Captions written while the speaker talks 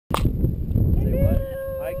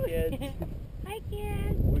kids. Hi,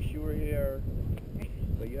 kids. Wish you were here,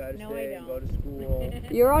 but you had to No, stay I and don't. go to school.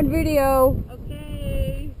 You're on video.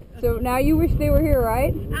 Okay. So now you wish they were here,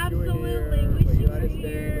 right? Absolutely. Wish you were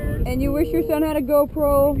here. And you wish your son had a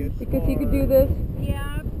GoPro because he could do this?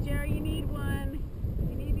 Yeah, Jerry, you need one.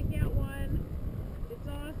 You need to get one. It's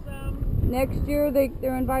awesome. Next year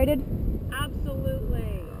they're invited?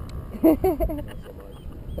 Absolutely.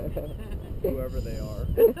 Whoever they are.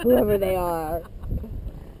 Whoever they are.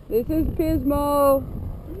 This is Pismo.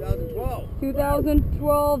 2012.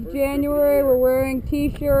 2012, January. We're wearing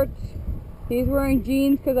t-shirts. He's wearing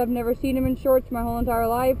jeans because I've never seen him in shorts my whole entire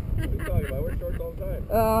life. What are you talking about? I wear shorts all the time.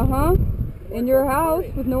 Uh-huh. In your house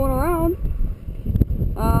with no one around.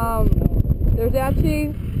 There's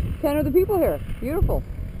actually 10 other people here. Beautiful.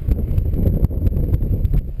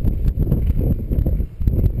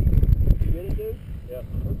 You get it, dude? Yeah,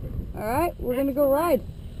 perfect. All right, we're going to go ride.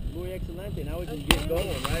 Muy excelente. Now we can get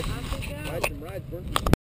going, right? Off we go. Ride some rides, burn some